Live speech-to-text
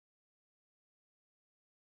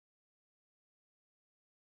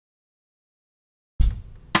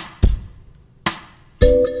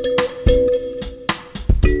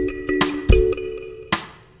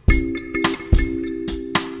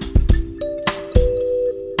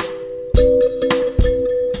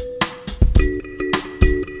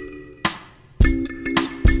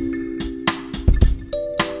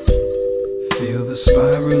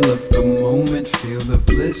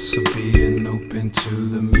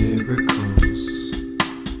miracles.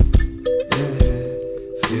 Yeah,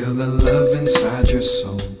 feel the love inside your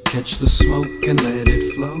soul. Catch the smoke and let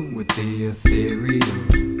it flow with the ethereal.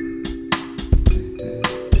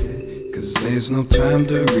 Cause there's no time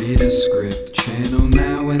to read a script. Channel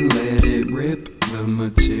now and let it rip the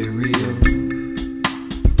material.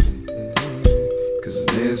 Cause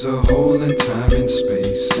there's a hole in time and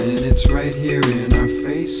space, and it's right here in our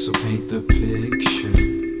face, so paint the picture.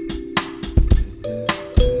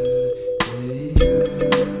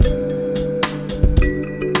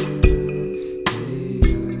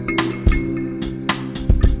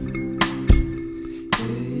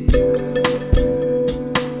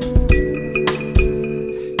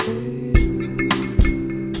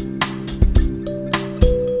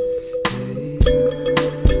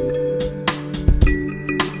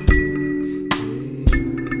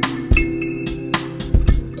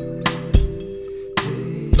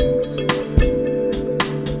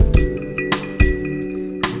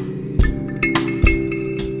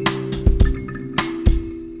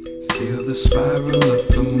 Feel the spiral of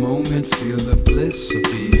the moment, feel the bliss of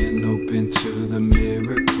being open to the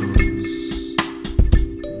miracles.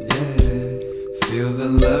 Yeah, feel the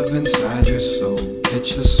love inside your soul.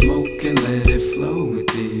 Catch the smoke and let it flow with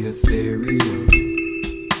the ethereal.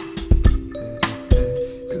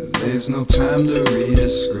 Cause there's no time to read a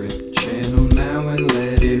script. Channel now and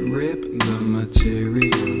let it rip the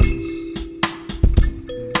materials.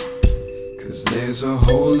 Cause there's a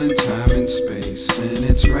hole in time and space, and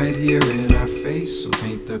it's right here in our face, so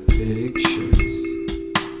paint the pictures.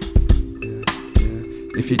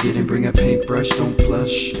 If you didn't bring a paintbrush, don't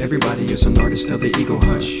blush. Everybody is an artist, tell the ego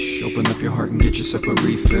hush. Open up your heart and get yourself a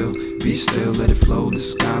refill. Be still, let it flow, this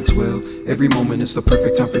is God's will. Every moment is the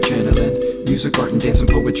perfect time for channeling. Music, art, and dance and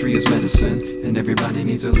poetry is medicine, and everybody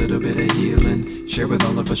needs a little bit of healing. Share with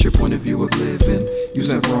all of us your point of view of living. Use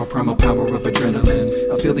that raw primal power of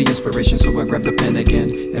adrenaline. I feel the inspiration, so I grab the pen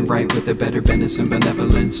again and write with a better benefit and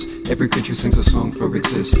benevolence. Every creature sings a song for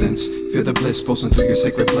existence. Feel the bliss pulsing through your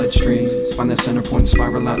sacred bloodstreams. Find that center point,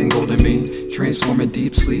 spiral out in golden mean. Transform a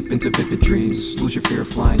deep sleep into vivid dreams. Lose your fear of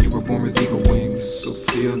flying, you were born with eagle wings. So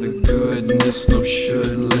feel the goodness, no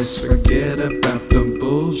shouldless. Forget about the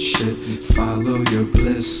bullshit and follow your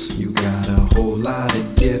bliss. You got a whole lot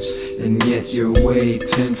of gifts, and yet you're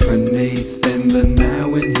waiting for Nathan. The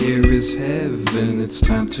now and here is heaven. It's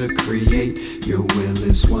time to create. Your will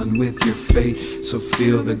is one with your fate. So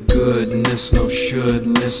feel the goodness, no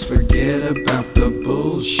shouldless. Forget about the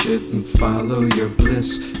bullshit and follow your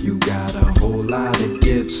bliss. You got a whole lot of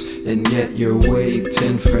gifts, and yet you're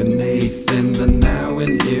waiting for Nathan. The now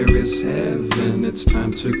and here is heaven. It's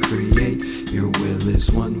time to create. Your will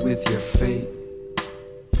is one with your fate.